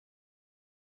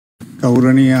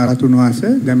ගෞරවනීය අරහතුන්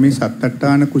වහන්සේ දැන් මේ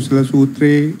සත්තට්ඨාන කුසල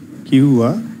සූත්‍රයේ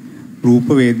කිව්වා රූප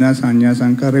වේදනා සංඥා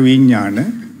සංකාර විඥාන.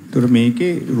 ඒතර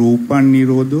මේකේ රූපං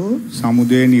නිරෝධෝ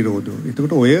සමුදය නිරෝධෝ.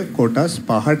 එතකොට ඔය කොටස්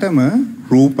පහටම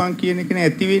රූපං කියන එක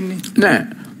ඇති වෙන්නේ නෑ.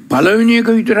 පළවෙනි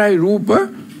එක විතරයි රූප.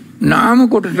 නාම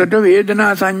කොටසට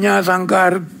වේදනා සංඥා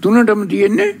සංකාර තුනටම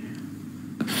තියෙන්නේ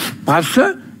පස්ස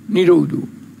නිරෝධෝ.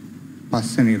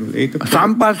 පස්ස නිරෝධ. ඒක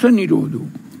සම්පස්ස නිරෝධෝ.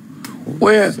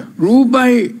 ඔය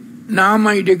රූපයි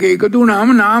නාමයි දෙක එකතු වුණාම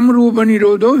නාම රූප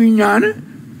නිරෝධෝ විඥාන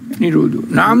නිරෝධෝ.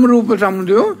 නාම රූප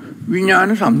සමුදයෝ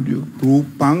විඥාන සමුදයෝ.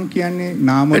 රූපං කියන්නේ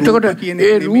නාම රූප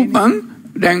කියන්නේ ඒ රූපං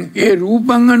දැන් ඒ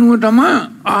රූපං අනුව තමයි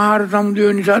ආහාර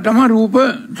සමුදය නිසා තමයි රූප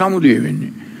සමුදය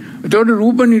වෙන්නේ. එතකොට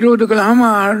රූප නිරෝධ කළාම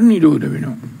ආහාර නිරෝධ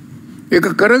වෙනවා. ඒක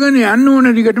කරගෙන යන්න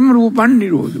ඕන දිගටම රූපං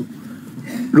නිරෝධෝ.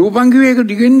 රූපං කිව්වේ ඒක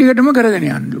දිගින් දිගටම කරගෙන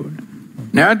යන්න ඕන.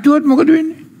 නැවතුනොත් මොකද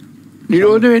වෙන්නේ?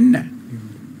 නිරෝධ වෙන්නේ නැහැ.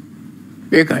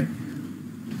 ඒකයි.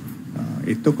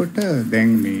 එතකොට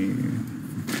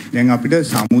දැන් අපිට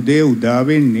සමුදය උදා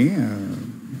වෙන්නේ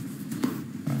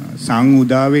සං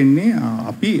උදා වෙන්නේ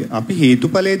අපි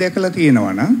හේතුඵලයේ දැකලා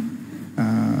තියෙනවා නම්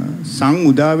සං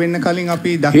උදා වෙන්න කලින්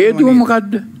අපි හේතුව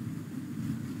මොකද්ද?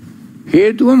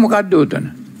 හේතුව මොකද්ද උතන?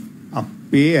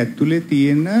 අපේ ඇතුලේ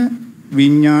තියෙන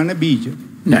විඥාන බීජ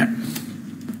නෑ.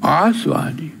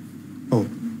 ආස්වාදී. ඔව්.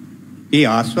 ඒ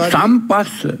ආස්වාදී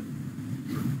සම්පස්ස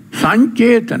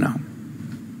සංචේතන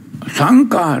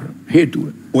සංකාර හේතුව.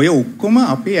 ඔය ඔක්කොම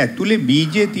අපේ ඇතුලේ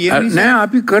බීජේ තියෙන නිසා නෑ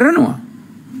අපි කරනවා.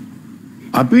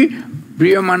 අපි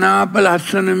ප්‍රියමනාප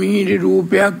ලස්සන මිහිරි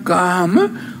රූපයක් ආවම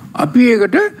අපි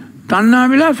ඒකට තණ්හා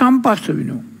වෙලා සම්පස්ස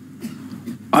වෙනවා.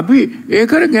 අපි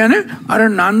ඒකට ගැන අර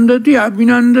නන්දති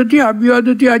අභිනන්දති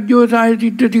අභිවදති අජ්ජෝසාය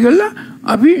චිත්තති කියලා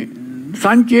අපි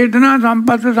සංචේතනා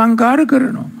සම්පස්ස සංකාර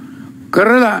කරනවා.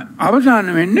 කරලා අවසාන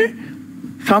වෙන්නේ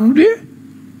සමුදය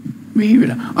මිහි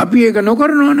වෙලා. අපි ඒක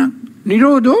නොකරනවා නම්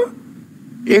නිරෝධෝ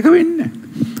ඒක වෙන්නේ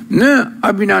න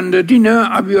අභිනන්දති න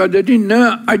අභිවදති න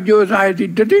අජ්ජෝසාය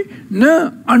චිත්තති න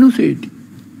අනුසේති.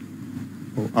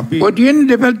 අපි ඔතියෙන්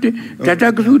දෙපැත්තේ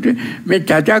චචක්ක සූත්‍රයේ මේ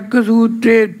චචක්ක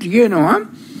සූත්‍රයේ තියෙනවා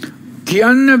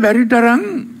කියන්න බැරි තරම්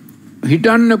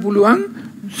හිතන්න පුළුවන්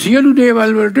සියලු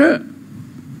දේවල් වලට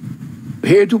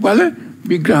හේතුඵල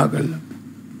විග්‍රහ කළා.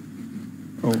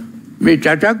 මේ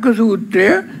චචක්ක සූත්‍රය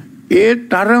ඒ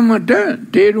තරමට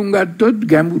තේරුම් ගත්තොත්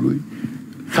ගැඹුරුයි,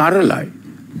 සරලයි,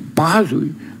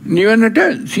 පහසුයි. නිවනට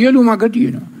සියලු මඟ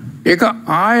තියෙනවා. ඒක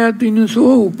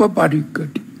ආයතිනසෝ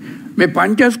උපපරික්කති. මේ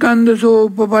පංචස්කන්ධසෝ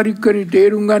උපපරික්කරි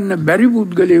තේරුම් ගන්න බැරි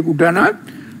පුද්ගලයෙකුට නත්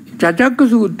චචක්ක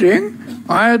සූත්‍රයෙන්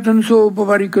ආයතනසෝ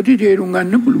උපපරික්කති තේරුම්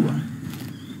ගන්න පුළුවන්.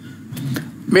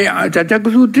 මේ චචක්ක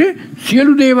සූත්‍රයේ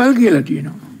සියලු දේවල් කියලා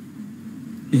තියෙනවා.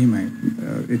 එහෙමයි.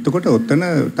 එතකොට ඔතන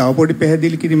තව පොඩි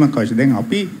පැහැදිලි කිරීමක් අවශ්‍යයි. දැන්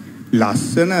අපි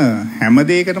ලස්සන හැම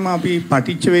දෙයකටම අපි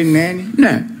පටිච්ච වෙන්නේ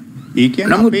නෑ. ඒ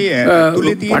කියන්නේ අපේ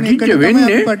ඇතුලේ තියෙන එකට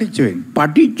තමයි පටිච්ච වෙන්නේ.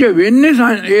 පටිච්ච වෙන්නේ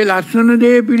ඒ ලස්සන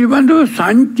දේ පිළිබඳව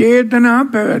සංචේතනා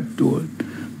පැවැත්වුවොත්,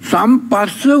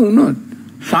 සම්පස්ස වුණොත්,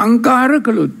 සංකාර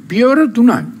කළොත් පියවර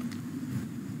 3යි.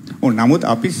 නමුත්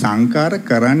අපි සංකාර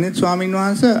කරන්නේ ස්වාමීන්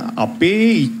වහන්සේ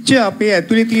අපේ ඉච්ඡ අපේ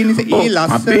ඇතුලේ තියෙන නිසා ඒ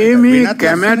ලස්සන අපේ මේ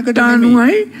කැමැත්ත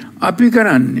අනුවයි අපි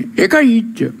කරන්නේ. ඒකයි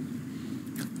ඉච්ඡ.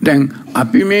 දැන්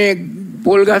අපි මේ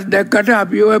පොල් ගස් දැක්කට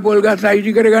අපි ඔය පොල් ගස්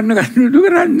අයිති කරගන්න කටයුතු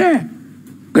කරන්නේ නැහැ.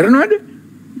 කරනවද?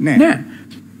 නැහැ.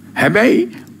 හැබැයි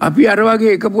අපි අර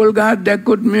වගේ එක පොල් ගහක්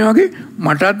දැක්කොත් මේ වගේ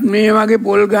මටත් මේ වගේ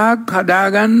පොල් ගහක්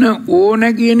හදාගන්න ඕන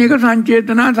කියන එක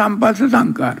සංචේතනා සම්පස්ස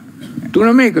සංකාර.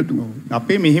 තුනම එකතු.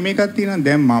 අපේ මෙහෙම එකක් තියෙනවා.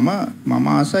 දැන් මම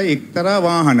ආසයි එක්තරා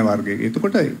වාහන වර්ගයක.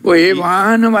 එතකොට ඔය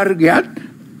වාහන වර්ගයත්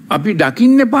අපි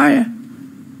දකින්න එපාය.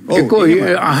 ඒක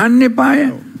අහන්න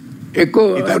එපාය. එක්කෝ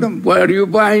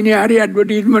රියුපායිනේ හරි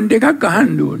ඇඩ්වර්ටයිස්මන්ට් එකක්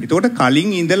අහන්න ඕනේ. ඒකට කලින්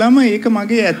ඉඳලම ඒක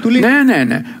මගේ ඇතුලේ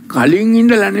නෑ. කලින්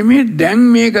ඉඳලා නෙමෙයි දැන්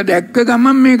මේක දැක්ක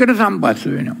ගමන් මේකට සම්පස්ස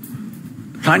වෙනවා.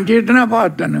 සංචේතනා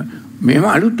පවත්තන. මේව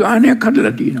අලුත් වාහනයක්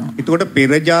හදලා තියෙනවා. ඒකට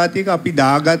පෙර જાතියක අපි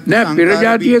දාගත් නෑ පෙර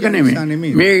જાතියක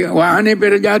නෙමෙයි. මේ වාහනේ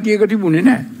පෙර જાතියක තිබුණේ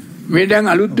නෑ. මේ දැන්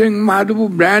අලුතෙන්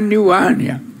හදපු බ්‍රෑන්ඩ් නිව්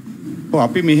වාහනයක්.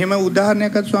 අපි මෙහෙම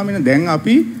උදාහරණයක් අත් ස්වාමීන් දැන්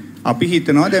අපි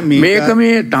හිතනවා දැන් මේක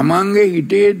මේ තමන්ගේ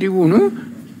හිතේ තිබුණු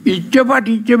ඉච්ඡ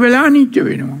පටිච්ච වෙලා නිච්ච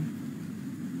වෙනවා.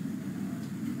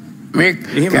 මේ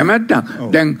කැමැත්තක්.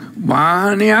 දැන්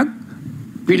වාහනයක්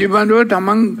පිළිබඳව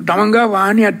තමන්ගේ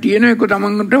වාහනයක් තියෙන එක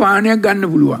තමන්ට වාහනයක්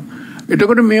ගන්න පුළුවන්.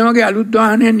 එතකොට මේ වගේ අලුත්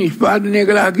වාහනයක් නිෂ්පාදනය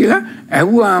කළා කියලා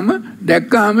ඇහුවාම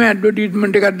දැක්කාම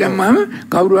ඇඩ්වර්ටයිස්මන්ට් එකක් දැම්මාම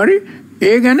කවුරු හරි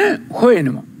ඒ ගැන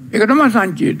හොයනවා. ඒක තමයි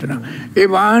සංචේතන. ඒ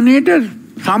වාහනේට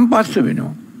සම්පස්ස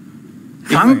වෙනවා.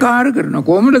 සංකාර කරන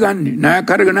කොහොමද ගන්නෙ? ණය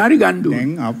කරගෙන හරි ගන්න ඕනේ.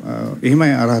 දැන්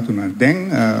එහෙමයි අරහතුනා. දැන්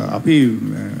අපි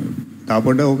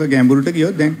තාපොඩ ඕක ගැඹුරට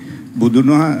ගියොත් දැන් බුදුන්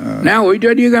වහන්සේ නෑ ඔයිට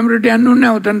වැඩිය ගැඹුරට යන්න ඕනේ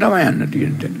නෑ උතන් තමයි යන්න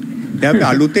තියෙන්නේ. දැන් අපි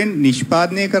අලුතෙන්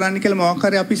නිෂ්පාදනය කරන්න කියලා මොකක්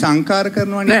හරි අපි සංකාර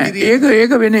කරනවා නේද?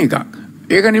 ඒක වෙන එකක්.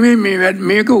 ඒක නෙමෙයි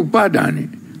මේක උපාදානයි.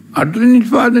 අලුතෙන්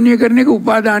නිෂ්පාදනය කරන එක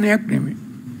උපාදානයක් නෙමෙයි.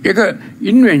 ඒක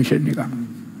ඉන්වෙන්ෂන් එකක්.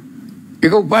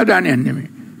 ඒක උපාදානයක් නෙමෙයි.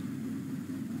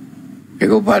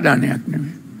 ඒක උපාදානයක්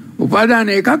නෙමෙයි. උපාදාන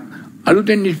එකක්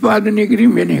අලුතෙන් නිෂ්පාදනය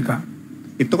කිරීම වෙන එකක්.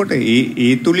 එතකොට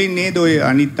ඒ තුලින් නේද ඔය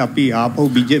අනිත් අපි ආපහු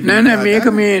බීජ නෑ මේක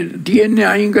මේ තියෙන්නේ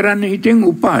අයින් කරන්න හිතෙන්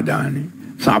උපාදානේ.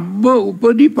 සබ්බ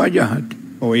උපදි පජහති.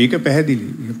 ඔව් ඒක පැහැදිලි.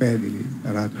 ඒක පැහැදිලි.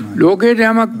 රාත්මා. ලෝකේ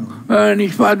යමක්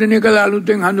නිෂ්පාදනය කළ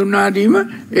අලුතෙන් හඳුන්වා දීම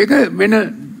ඒක වෙන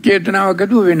චේතනාවක්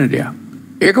ඇතුව වෙන දෙයක්.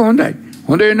 ඒක හොඳයි.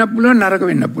 හොඳ වෙන්න පුළුවන් නරක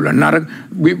වෙන්න පුළුවන්. නරක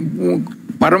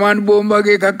පරමාණු බෝම්බ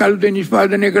වගේ එකක් අලුතෙන්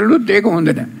නිෂ්පාදනය කළොත් ඒක හොඳ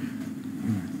නැහැ.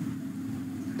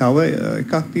 තව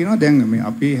එකක් තියෙනවා දැන් මේ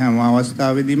අපි හැම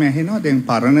අවස්ථාවෙදීම ඇහෙනවා දැන්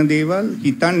පරණ දේවල්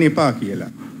හිතන්න එපා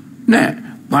කියලා. නෑ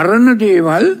පරණ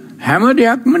දේවල් හැම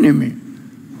දෙයක්ම නෙමෙයි.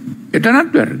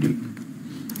 එතනත් වැරදි.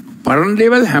 පරණ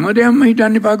දේවල් හැම දෙයක්ම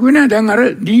හිතන්න එපා කිව්වේ නෑ. දැන් අර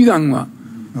දීගංවා.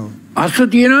 ඔව්. අස්ස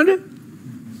තියනවද?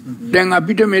 දැන්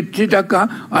අපිට මෙත්සිතක්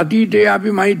අතීතයේ අපි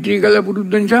මෛත්‍රී කළ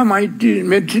පුරුද්ද නිසා මෛත්‍රී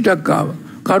මෙත්සිතක් ආවා.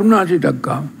 කරුණාසිතක්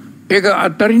ආවා. ඒක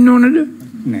අත්තරින්න ඕනද?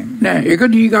 නෑ. ඒක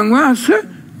දීගංවා අස්ස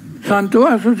සන්තෝ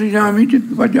අසුසිනාමිති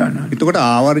පජානා. එතකොට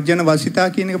ආවර්ජන වසිතා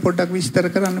කියන එක පොඩ්ඩක් විස්තර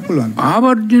කරන්න පුළුවන්.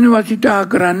 ආවර්ජන වසිතා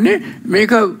කරන්නේ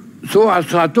මේක සෝ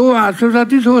අසතෝ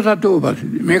අසසති සෝ සතෝ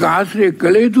පසිත. මේක ආශ්‍රය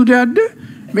කළ යුතු දෙයක්ද?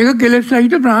 මේක කෙලෙස්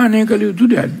සහිත ප්‍රහාණය කළ යුතු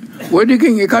දෙයක්ද? ඔය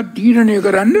දෙකෙන් එකක් තීරණය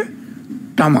කරන්න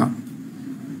තමයි.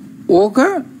 ඕක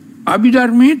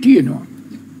අභිධර්මයේ තියෙනවා.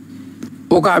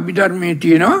 ඕක අභිධර්මයේ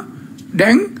තියෙනවා.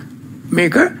 දැන්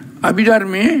මේක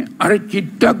අභිධර්මයේ අර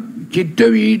චිත්ත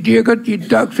වීදියේක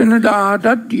චිත්තක්ෂණ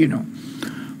 17ක් තියෙනවා.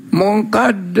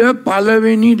 මොකද්ද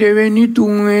පළවෙනි දෙවෙනි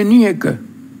තුන්වෙනි එක?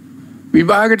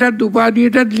 විභාගයටත්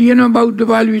උපාධියටත් ලියන බෞද්ධ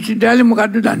පාලි විශ්වවිද්‍යාලේ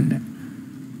මොකද්ද දන්නේ?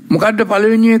 මොකද්ද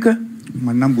පළවෙනි එක? මම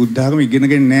නම් බුද්ධ ආගම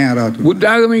ඉගෙනගෙන නැහැ අරහතු. බුද්ධ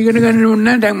ආගම ඉගෙන ගන්න ඕනේ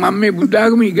නැහැ. දැන් මම මේ බුද්ධ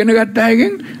ආගම ඉගෙන ගත්ත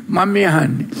අයගෙන් මම මේ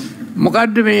අහන්නේ.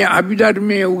 මොකද්ද මේ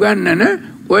අභිධර්මයේ උගන්වන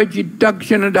ওই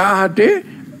චිත්තක්ෂණ 17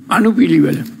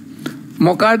 අනුපිළිවෙල?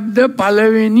 මොකද්ද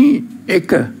පළවෙනි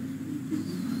එක?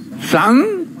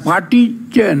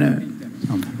 සංපටිච්චන.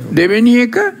 දෙවෙනි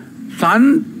එක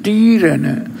සම්තීරණ.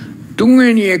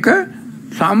 තුන්වෙනි එක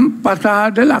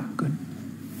සම්පසාද ලක්ෂණ.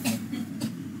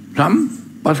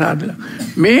 සම්පසාද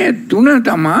මේ තුන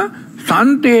තමයි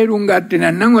සම්තේරුම් ගත්තේ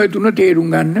නැත්නම් ওই තුන තේරුම්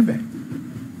ගන්න බෑ.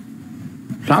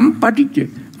 සම්පටිච්ච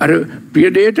අර ප්‍රිය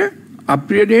දෙයට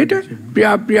අප්‍රිය දෙයට ප්‍රිය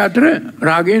අප්‍රිය අතර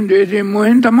රාගයෙන් ද්වේෂයෙන්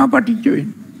මොහෙන් තමයි පටිච්ච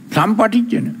වෙන්නේ.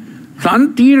 සම්පටිච්චන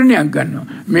සම්තීරණයක් ගන්නවා.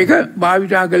 මේක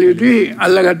භාවිතා කළ යුතුයි,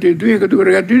 අල්ලගත්ත යුතුයි, එකතු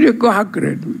කරගත්ත යුතුයි, එක්ක හක් කර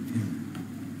යුතුයි.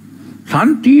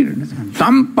 සම්තීරණ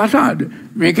සම්පසාද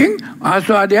මේකෙන්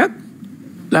ආස්වාදයක්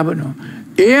ලබනවා.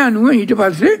 ඒ අනුව ඊට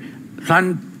පස්සේ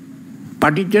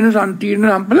පටිච්චන සම්තීරණ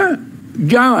සම්පල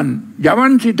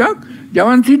ජවන් සිතක්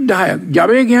ජවන් සිත් 10ක්.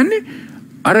 ජවය කියන්නේ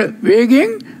අර වේගයෙන්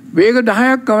වේග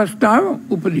 10ක් අවස්ථාව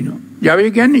උපදිනවා. ජවය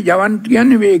කියන්නේ ජවන්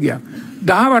කියන්නේ වේගයක්.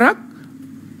 10 වරක්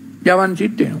ජවන්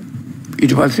සිත් වෙනවා.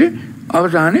 ඊට පස්සේ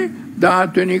අවසානයේ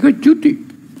 17 වෙනි එක චුති.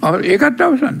 ඒකත්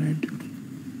අවසන්.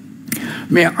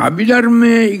 මේ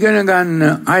අභිධර්මයේ ඉගෙන ගන්න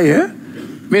අය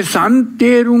මේ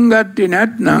සම්තේරුම් ගත්තේ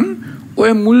නැත්නම්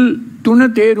ඔය මුල් තුන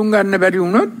තේරුම් ගන්න බැරි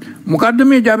වුණොත් මොකද්ද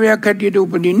මේ ජවයක් හැටියට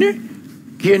උපදින්නේ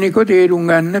කියන එක තේරුම්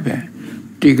ගන්න බෑ.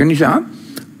 ඒක නිසා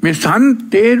මේ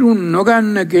සම්තේරුම්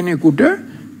නොගන්න කෙනෙකුට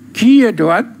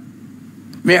කීයටවත්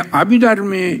මේ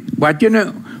අභිධර්මයේ වචන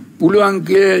පුළුවන්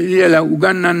කියලා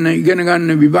උගන්වන්න ඉගෙන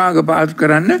ගන්න විභාග පාස්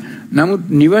කරන්න. නමුත්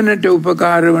නිවනට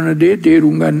උපකාර වන දේ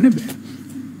තේරුම් ගන්න බෑ.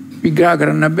 විග්‍රහ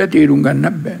කරන්න බෑ, තේරුම් ගන්න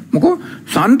බෑ. මොකෝ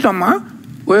සම්තම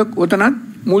ඔය ඔතනත්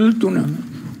මුල් තුන.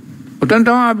 ඔතන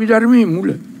තමයි අභිධර්මයේ මුල.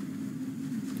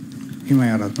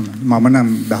 හිමයි අරතුන. මම නම්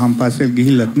දහම් පාසල්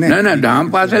ගිහිල්ලත් නැහැ. නෑ දහම්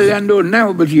පාසල් යන්න ඕනේ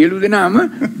නැහැ. ඔබ සියලු දෙනාම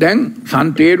දැන්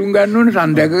තේරුම් ගන්න ඕනේ,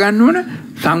 දැක ගන්න ඕනේ,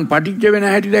 පටිච්ච වෙන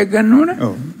හැටි දැක ගන්න ඕනේ.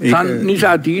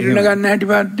 නිසා තීරණ ගන්න හැටි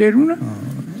පාත් තේරුණා.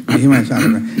 එහෙමයි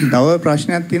සාරා. තව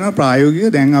ප්‍රශ්නයක් තියෙනවා ප්‍රායෝගිකව.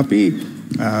 දැන් අපි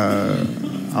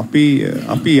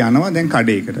යනවා දැන්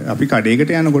කඩේකට. අපි කඩේකට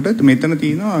යනකොට මෙතන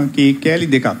තියෙනවා කේක් කෑලි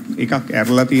දෙකක්. එකක්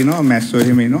ඇරලා තියෙනවා, මැස්සෝ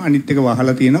එහෙම එනවා. අනිත් එක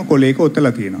වහලා තියෙනවා, කොලේක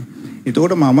ඔතලා තියෙනවා.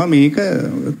 එතකොට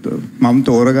මම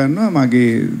තෝරගන්නවා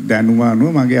මගේ දැනුම අනුව,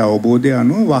 මගේ අවබෝධය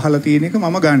අනුව වහලා තියෙන එක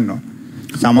මම ගන්නවා.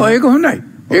 ඒක හොඳයි.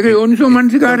 ඒක යෝනිසෝ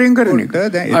මනසිකාරයෙන් කරන එක.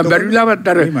 බැරිලාවත්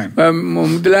අර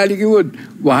මුදලාලි කිව්වොත්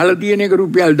වහලා තියෙන එක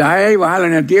රුපියල් 10යි වහලා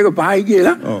නැති එක 5යි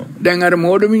කියලා. දැන් අර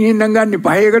මෝඩ මිනිහෙන් නම් ගන්න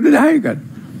 5එකද 10එකද?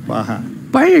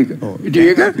 5ක.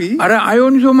 ඒක අර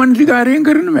අයෝනිසෝ මනසිකාරයෙන්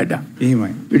කරන වැඩ.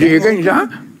 එහෙමයි. ඒක නිසා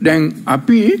දැන්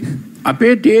අපි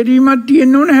අපේ තේරීමක්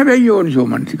තියෙන්න ඕන හැබැයි යෝනිසෝ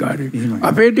මනසිකාරය.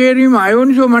 අපේ තේරීම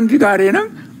අයෝනිසෝ මනසිකාරය නම්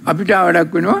අපිට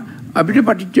වැඩක් වෙනවා, අපිට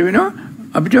පටිච්ච වෙනවා,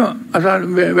 අපිට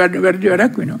වැරදි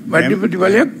වැඩක් වෙනවා. වැරදි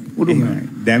ප්‍රතිඵලයක් උඩු වෙනවා.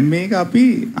 දැන් මේක අපි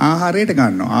ආහාරයට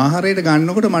ගන්නවා. ආහාරයට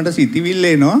ගන්නකොට මට සිතිවිල්ල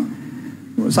එනවා,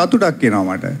 සතුටක්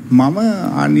එනවා මට. මම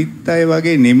අනිත් අය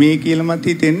වගේ නෙමෙයි කියලා මට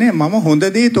හිතෙන්නේ. මම හොඳ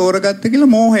දේ තෝරගත්ත කියලා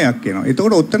මෝහයක් එනවා.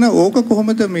 එතකොට ඔතන ඕක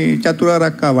කොහොමද මේ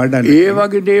චතුරාර්යකා වඩන්නේ? ඒ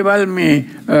වගේ දේවල් මේ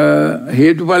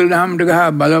හේතුඵල ධම්මට ගහ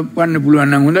බලපන්න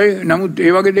පුළුවන් නම් හොඳයි. නමුත්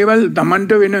ඒ වගේ දේවල්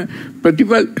Tamanට වෙන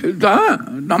ප්‍රතිඵල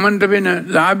Tamanට වෙන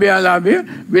ලාභය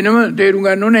වෙනම තේරුම්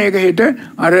ගන්න ඕනේ. ඒක හෙට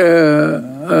අර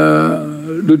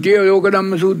ဒုတိ යෝග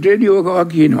ධම්ම සූත්‍රයේදී ඕකවා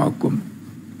කියනවා ඔක්කොම.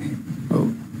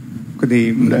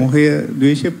 මොහය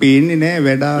ද්වේෂය පේන්නේ නැහැ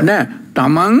වැඩ නෑ.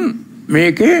 තමන්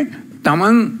මේකේ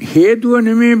තමන් හේතුව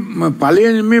නෙමේ ඵලය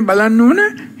නෙමේ බලන්න ඕන,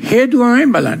 හේතුවමයි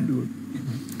බලන්න ඕන.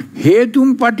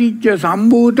 හේතුම් පටිච්ච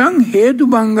සම්භූතං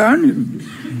හේතුබංගා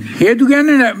නිරුද්ධ. හේතු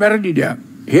කියන්නේ වැරදි දෙයක්.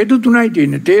 හේතු තුනයි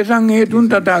තියෙන්නේ. තේසං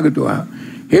හේතුන් තථාගතෝ.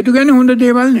 හේතු කියන්නේ හොඳ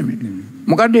දේවල් නෙමෙයි.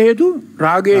 මොකද්ද හේතු?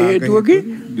 රාගයේ හේතුවකි,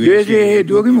 ද්වේෂයේ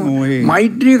හේතුවකි,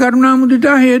 මෛත්‍රී කරුණා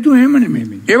මුදිතා හේතු එහෙම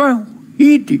නෙමෙයි. ඒවා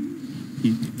හීති.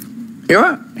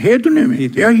 ඒවා හේතු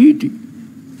නෙමෙයි. ඒවා හීති.